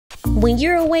When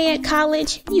you're away at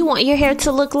college, you want your hair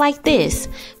to look like this,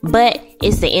 but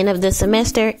it's the end of the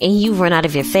semester and you've run out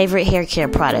of your favorite hair care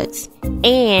products.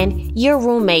 And your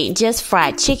roommate just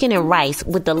fried chicken and rice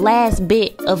with the last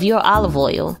bit of your olive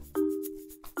oil.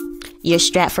 You're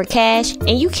strapped for cash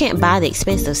and you can't buy the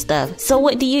expensive stuff. So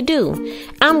what do?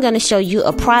 I'm going to show you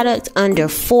a product under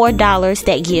 $4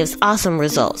 that gives awesome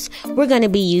results. We're going to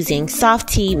be using soft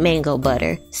tea mango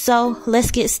butter. So let's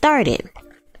get started.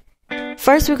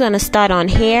 First, we're going to start on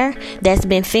hair that's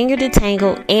been finger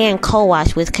detangled and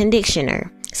co-washed with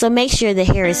conditioner. So make sure the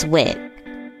hair is wet.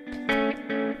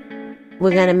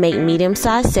 We're going to make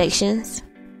medium-sized sections.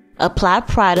 Apply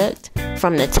product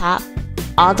from the top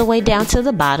all the way down to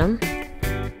the bottom.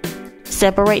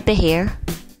 Separate the hair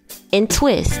and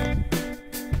twist.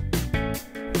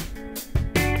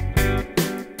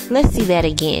 Let's see that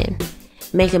again.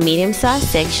 Make a medium-sized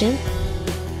section.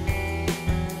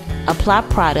 Apply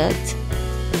product.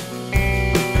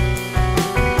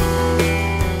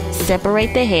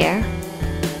 Separate the hair.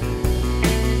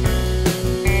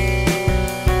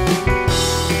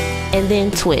 And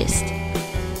then twist.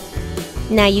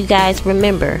 Now you guys,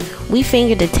 remember, we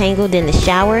finger detangled in the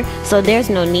shower, so there's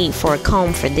no need for a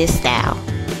comb for this style.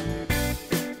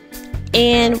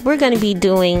 And we're going to be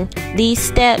doing these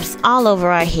steps all over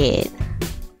our head.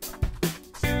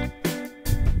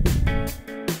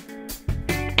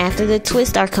 After the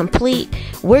twists are complete,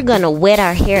 we're going to wet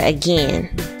our hair again.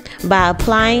 By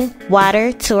applying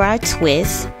water to our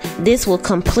twist, this will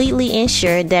completely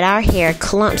ensure that our hair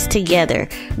clumps together,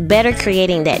 better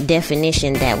creating that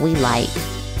definition that we like.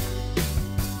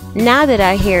 Now that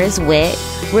our hair is wet,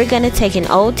 we're going to take an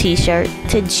old t-shirt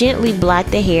to gently blot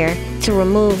the hair to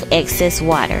remove excess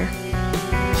water.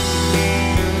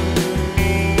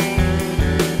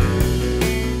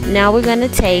 Now we're going to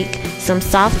take some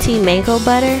soft tea mango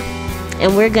butter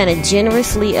and we're going to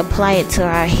generously apply it to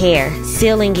our hair,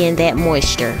 sealing in that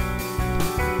moisture.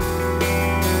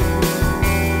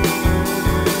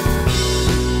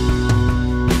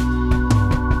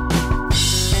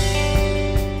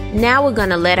 Now we're going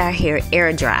to let our hair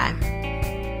air dry.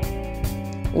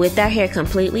 With our hair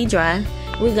completely dry,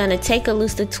 we're going to take a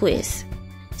looser twist.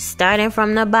 Starting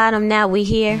from the bottom, now we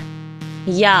here.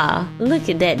 Y'all, look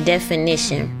at that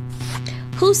definition.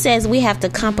 Who says we have to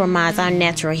compromise our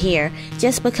natural hair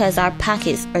just because our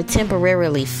pockets are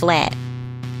temporarily flat?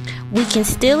 We can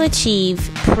still achieve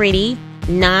pretty,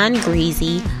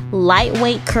 non-greasy,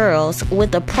 lightweight curls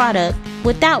with a product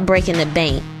without breaking the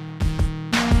bank.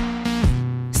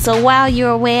 So while you're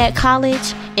away at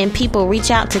college and people reach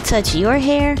out to touch your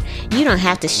hair, you don't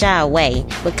have to shy away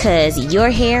because your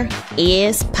hair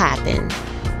is popping.